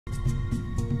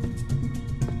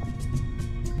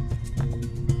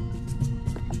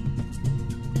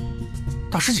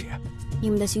大师姐，你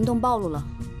们的行动暴露了，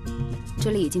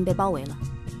这里已经被包围了，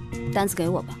单子给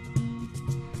我吧。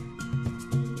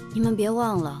你们别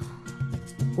忘了，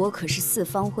我可是四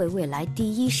方会未来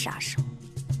第一杀手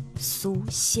苏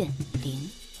宪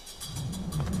林。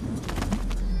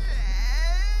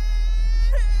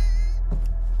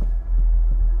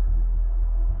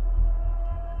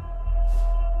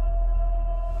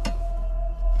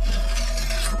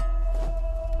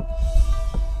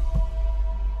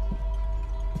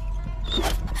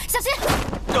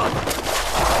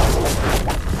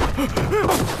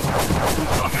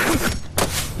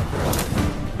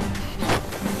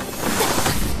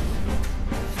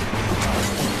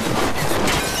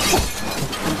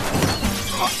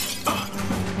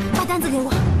 把单子给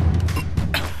我，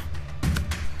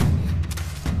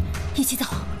一起走。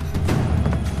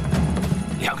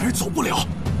两个人走不了，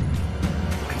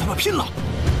我跟他们拼了！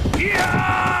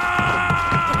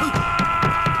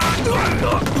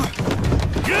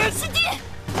师弟，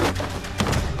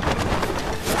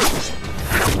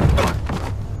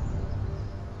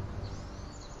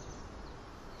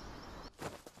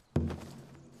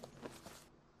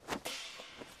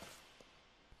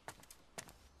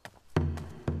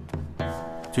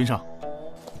君上，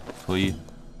特一，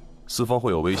四方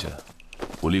会有危险，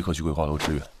我立刻去桂花楼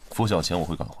支援。拂晓前我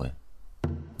会赶回，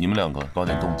你们两个搞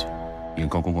点动静，引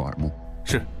高公公耳目。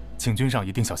是，请君上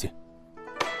一定小心。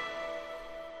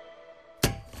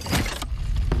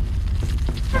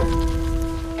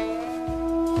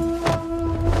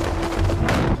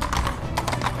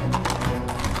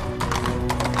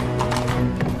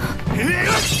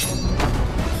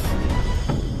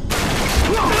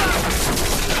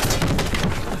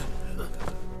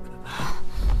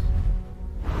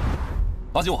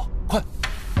 拉紧我，快！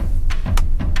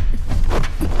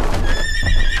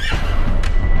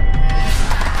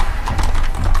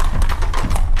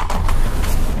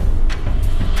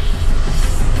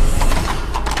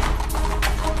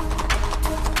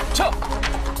撤！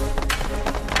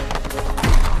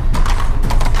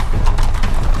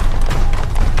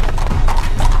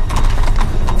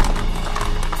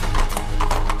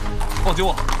放紧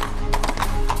我！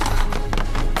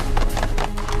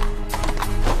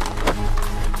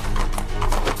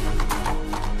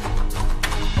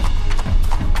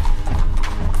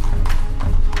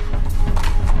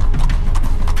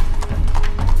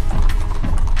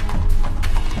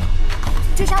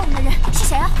 追杀我们的人是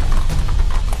谁啊？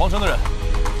皇城的人，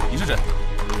你是谁？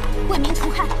为民除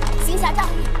害，行侠仗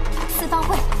义，四方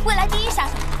会未来第一杀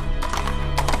手。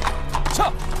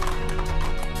撤！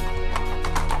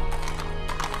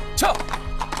撤！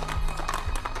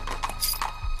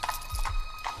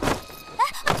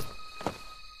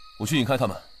我去引开他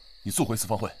们，你速回四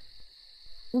方会。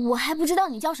我还不知道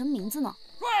你叫什么名字呢。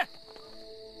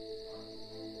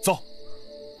走！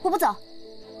我不走，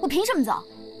我凭什么走？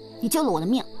 你救了我的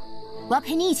命，我要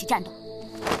陪你一起战斗。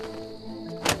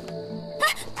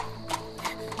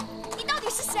你到底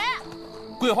是谁？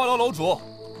桂花楼楼主，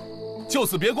就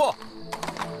此别过。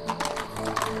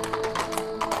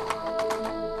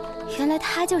原来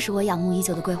他就是我仰慕已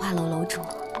久的桂花楼楼主，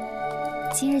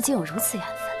今日竟有如此缘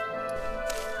分。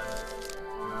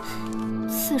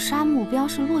刺杀目标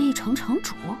是洛邑城城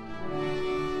主，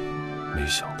没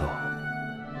想到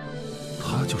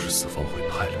他就是四方会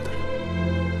派来的人。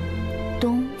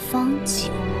 东方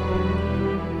景，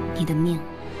你的命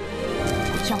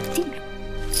我要定了。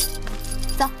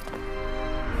走。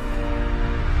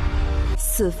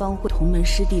四方会同门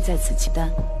师弟在此契丹，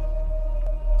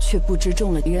却不知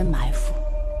中了敌人埋伏，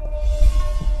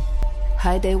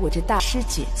还得我这大师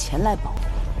姐前来保护。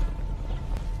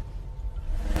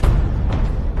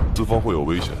四方会有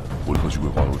危险，我立刻去桂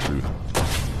花楼支援。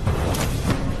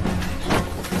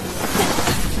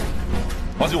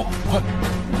拉紧我，快！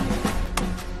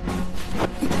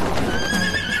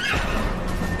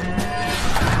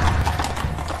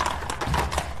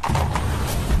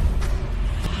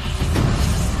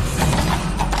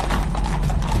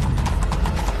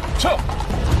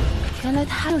 原来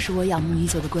他就是我仰慕已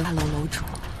久的桂花楼楼主，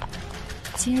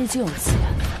今日竟有此缘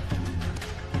分。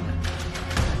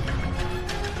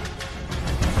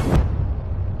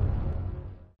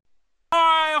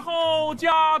太后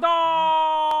驾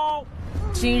到！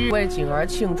今日为景儿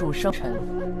庆祝生辰，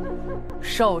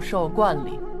受冠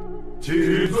礼。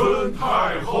谨遵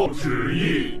太后旨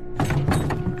意。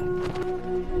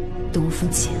东府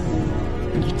锦，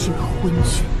你这个昏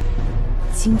君，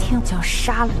今天我就要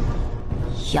杀了你！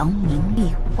 扬名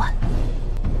立万。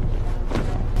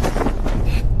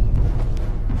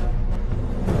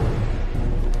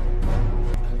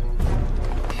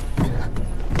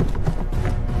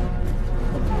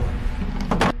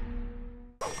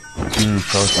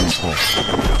杀死以后，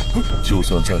就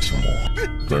算再醒魔，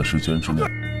短时间之内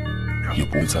也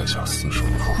不会再下死手。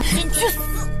你去死！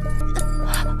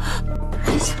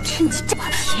还想趁机占把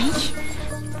便宜？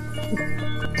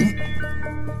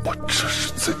我这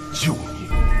是在救你。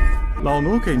老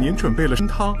奴给您准备了参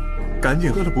汤，赶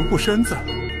紧喝了补补身子。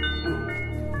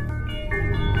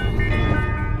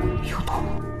有毒！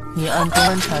你暗中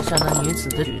观察下那女子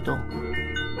的举动，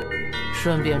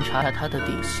顺便查查她的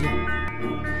底细，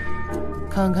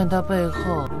看看她背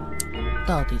后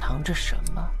到底藏着什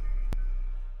么。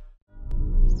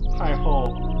太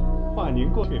后，唤您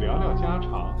过去聊聊家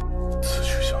常。此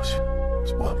去小心，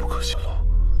万不可泄露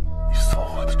你骚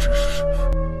货的真实身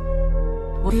份。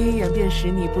我第一眼便识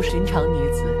你不寻常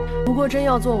女子，不过真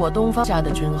要做我东方家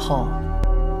的君后，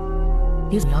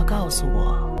你总要告诉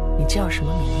我你叫什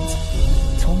么名字，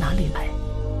从哪里来。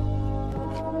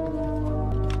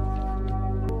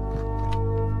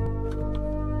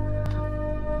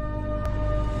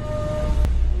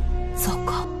糟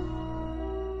糕！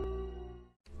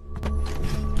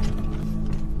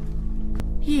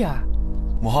叶儿，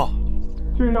母后，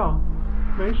君上，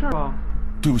没事吧？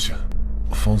对不起，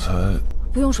方才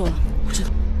不用说了，我知道。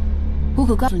我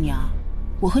可告诉你啊，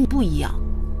我和你不一样，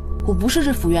我不是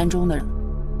这府院中的人。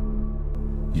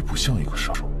你不像一个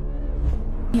杀手，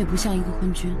你也不像一个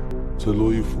昏君。在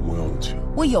洛伊府莫要情。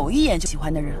我有一眼就喜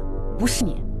欢的人，不是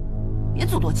你，别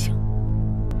自作情。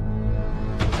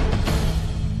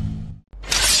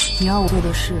你要我做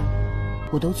的事，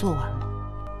我都做完了。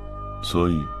所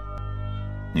以，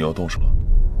你要动手了？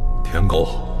天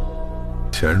狗，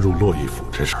潜入洛伊府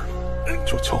这事儿，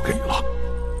就交给你了。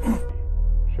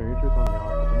谁知道你二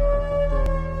和东方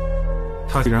不说，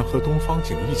他竟然和东方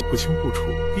景一起不清不楚，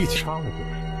一起杀了这个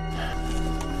人。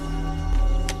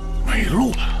没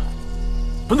路了，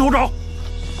分头找。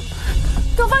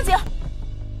东方景，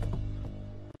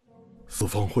四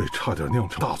方会差点酿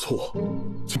成大错，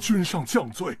请君上降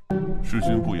罪。弑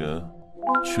君不言，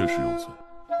确实有罪，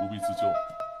不必自救，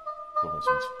缓缓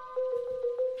心情。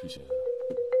这些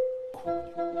苦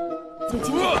你。最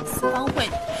近四方会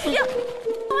呀，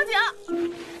东方景。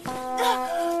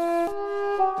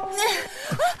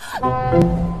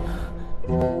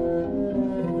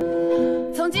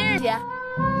从今日起，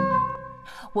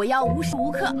我要无时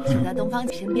无刻守在东方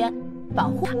景身边，保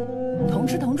护他，同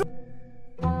吃同住。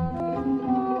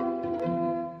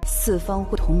四方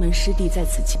会同门师弟在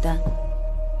此契丹，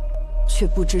却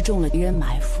不知中了敌人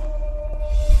埋伏，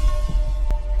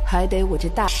还得我这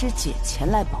大师姐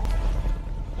前来保护。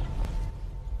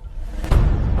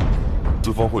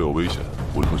四方会有危险，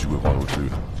我立刻去桂花楼支援。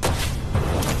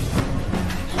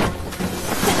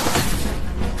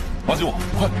拉紧我，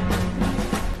快！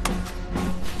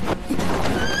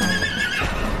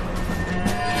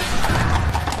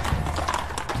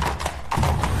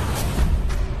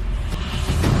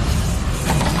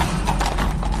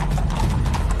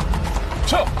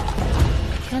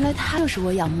原来他就是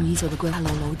我仰慕已久的桂花楼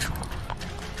楼主，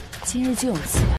今日竟有此来。